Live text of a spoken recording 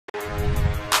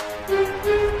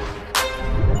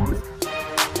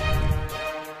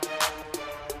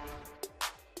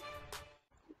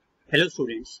Hello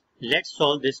students, let's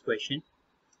solve this question.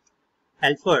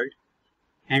 Alfred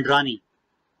and Rani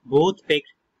both picked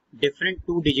different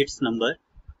two digits number.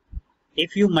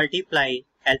 If you multiply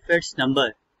Alfred's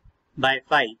number by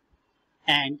 5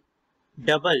 and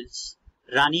doubles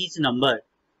Rani's number,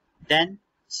 then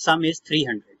sum is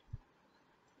 300.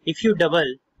 If you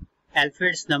double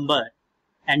Alfred's number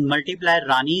and multiply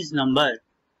Rani's number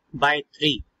by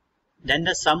 3, then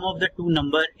the sum of the two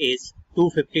number is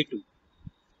 252.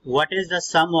 What is the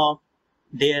sum of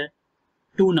their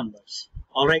two numbers?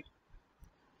 Alright.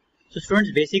 So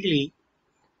students, basically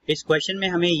इस question में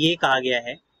हमें ये कहा गया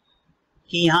है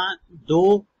कि यहाँ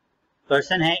दो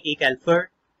पर्सन है, एक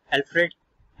अल्फ्रेड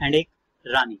एंड एक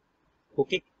रानी.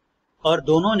 ओके, और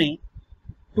दोनों ने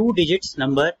 2 डिजिट्स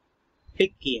नंबर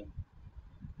पिक किए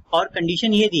और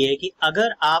कंडीशन ये दी है कि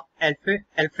अगर आप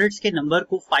अल्फ्रेड्स के नंबर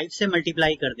को 5 से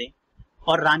मल्टीप्लाई कर दें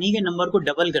और रानी के नंबर को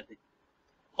डबल कर दें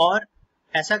और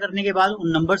ऐसा करने के बाद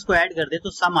उन नंबर्स को ऐड कर दे तो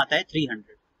सम आता है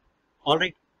 300.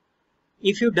 Alright.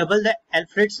 If U double the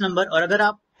अल्फ्रेड्स number, और अगर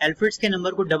आप अल्फ्रेड्स के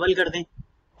नंबर को डबल कर दें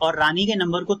और रानी के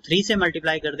नंबर को 3 से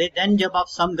मल्टीप्लाई कर दे, देन जब आप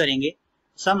सम करेंगे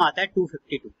सम आता है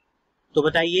 252. तो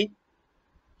बताइए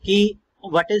कि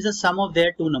what is the some of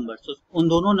their two numbers. तो उन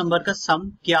दोनों नंबर का सम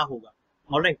क्या होगा.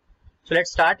 Alright. So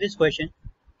let's start this question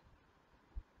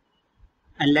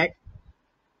and let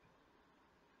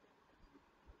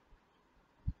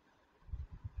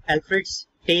Alfred's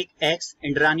take X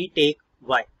and Rani take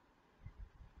Y.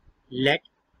 Let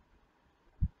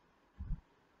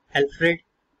Alfred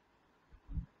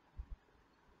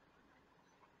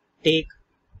take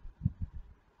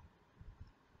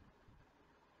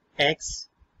X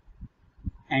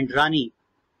and Rani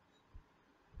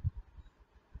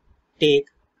take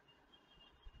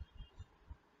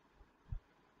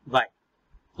Y.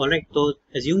 Alright, तो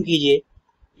assume कीजिए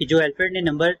कि जो अल्फ्रेड ने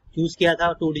नंबर चूज किया था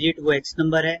 2 डिजिट वो एक्स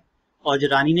नंबर है और जो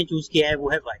रानी ने चूज किया है वो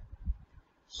है Y.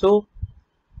 So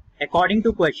according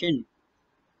to question,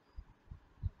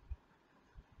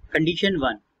 condition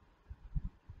 1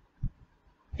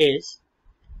 is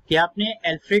कि आपने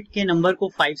अल्फ्रेड के नंबर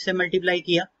को 5 से मल्टीप्लाई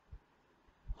किया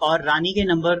और रानी के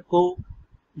नंबर को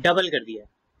डबल कर दिया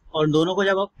और दोनों को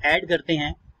जब आप ऐड करते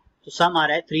हैं तो सम आ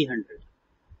रहा है 300.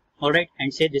 ऑलराइट,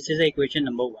 एंड से this is equation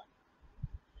number 1.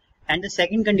 And the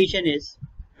second condition is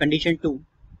condition 2.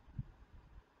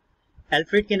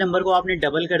 Alfred के नंबर को आपने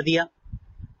डबल कर दिया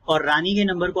और रानी के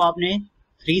नंबर को आपने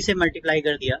 3 से मल्टीप्लाई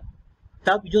कर दिया,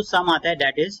 तब जो सम आता है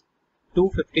that is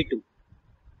 252.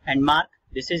 And mark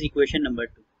this is equation number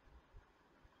 2.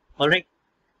 Alright,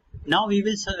 now we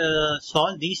will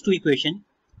solve these two equation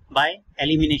by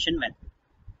elimination method.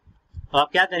 तो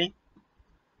आप क्या करें,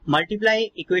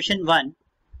 multiply equation 1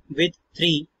 with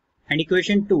 3 and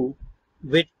equation 2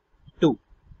 with 2.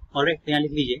 Alright, तो यहां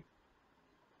लिख लीजिए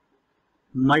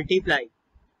multiply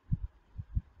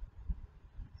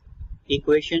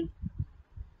equation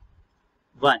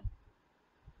 1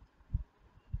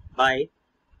 bye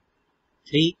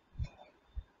 3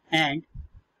 and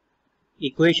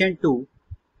equation 2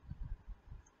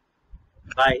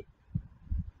 bye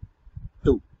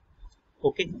 2.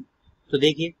 Okay, तो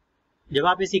देखिए जब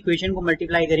आप इस इक्वेशन को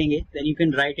मल्टीप्लाई करेंगे then you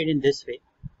can write it in this way.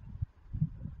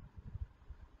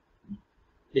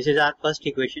 This is our first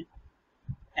equation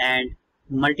and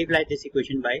multiply this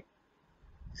equation by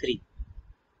 3.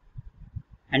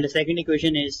 And the second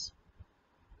equation is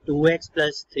 2x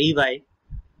plus 3y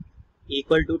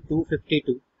equal to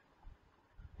 252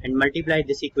 and multiply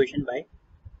this equation by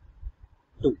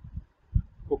 2.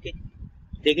 Okay.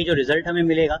 देखिए जो result हमें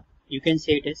मिलेगा, you can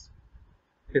say it is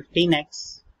 15x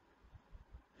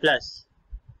plus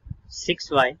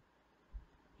 6y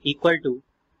equal to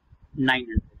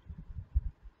 900.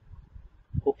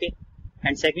 Okay,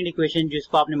 and second equation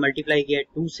जिसको आपने multiply किया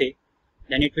 2 से,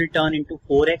 then it will turn into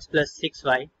 4x plus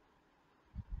 6y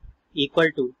equal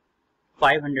to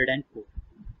 504.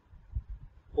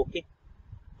 Okay,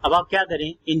 अब आप क्या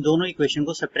करें, इन दोनों इक्वेशन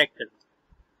को सब्ट्रैक्ट कर दें.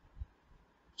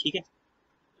 ठीक है,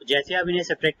 तो जैसे आप इन्हें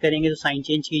सब्ट्रैक्ट करेंगे तो साइन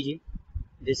चेंज कीजिए.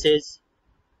 This is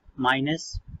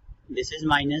minus, this is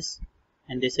minus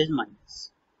and this is minus.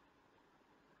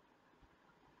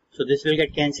 So this will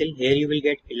get cancelled. Here you will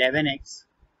get 11x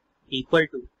equal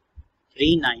to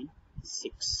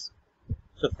 396.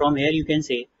 So from here you can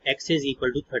say x is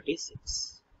equal to 36.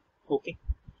 Okay.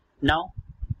 Now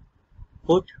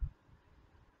put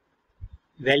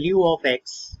value of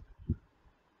x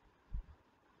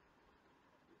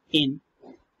in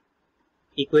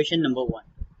equation number 1.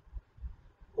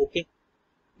 Okay.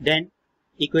 Then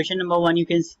equation number 1 you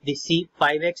can see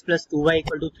 5x plus 2y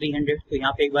equal to 300. तो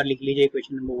यहाँ पे एक बार लिख लीजिए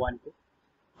equation number 1 को,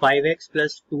 5x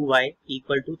plus 2y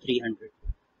equal to 300.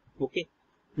 Okay,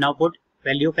 Now put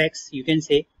value of x, you can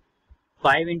say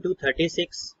 5 into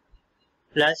 36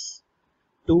 plus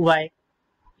 2y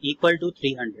equal to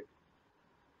 300.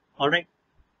 Alright,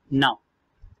 now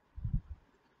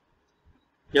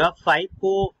जब आप 5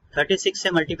 को 36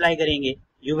 से मल्टीप्लाई करेंगे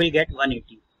you will get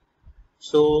 180.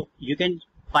 So you can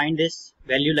find this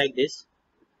value like this: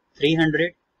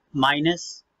 300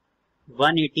 minus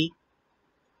 180,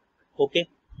 okay,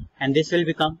 and this will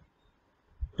become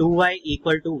 2y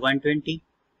equal to 120.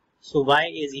 So y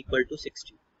is equal to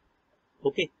 60.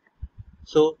 Okay,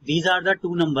 so these are the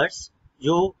two numbers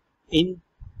जो इन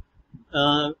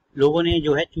लोगों ने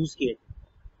जो है choose किए.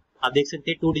 आप देख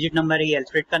सकते हैं 2 डिजिट नंबर है, ये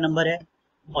अल्फ्रेड का नंबर है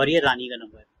और ये रानी का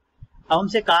नंबर है. अब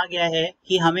हमसे कहा गया है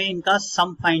कि हमें इनका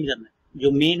सम फाइंड करना है.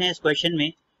 जो मेन है इस क्वेश्चन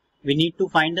में, we need to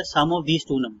find the some of these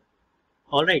two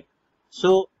number. Alright,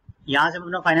 सो यहां से हम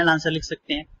अपना फाइनल आंसर लिख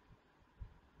सकते हैं.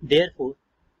 Therefore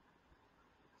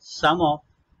some of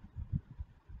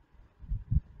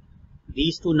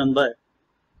these two number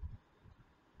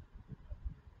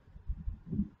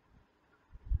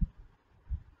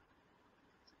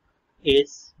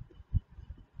is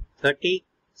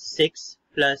 36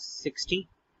 plus 60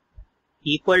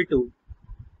 equal to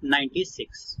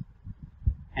 96,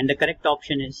 and the correct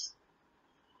option is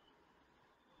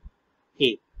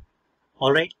A.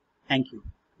 Alright, thank you.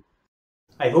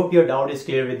 I hope your doubt is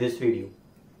clear with this video.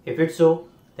 If it's so,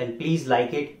 then please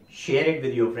like it, share it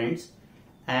with your friends,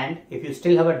 and if you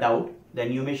still have a doubt,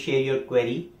 then you may share your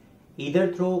query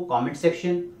either through comment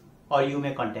section or you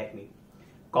may contact me.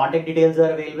 Contact details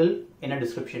are available in a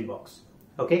description box.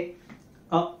 Okay.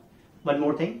 One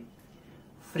more thing.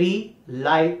 Free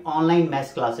live online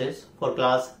maths classes for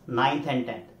class 9th and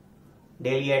 10th.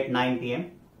 Daily at 9 PM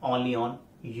only on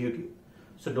YouTube.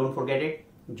 So don't forget it.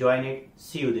 Join it.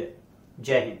 See you there.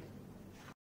 Jai Hind.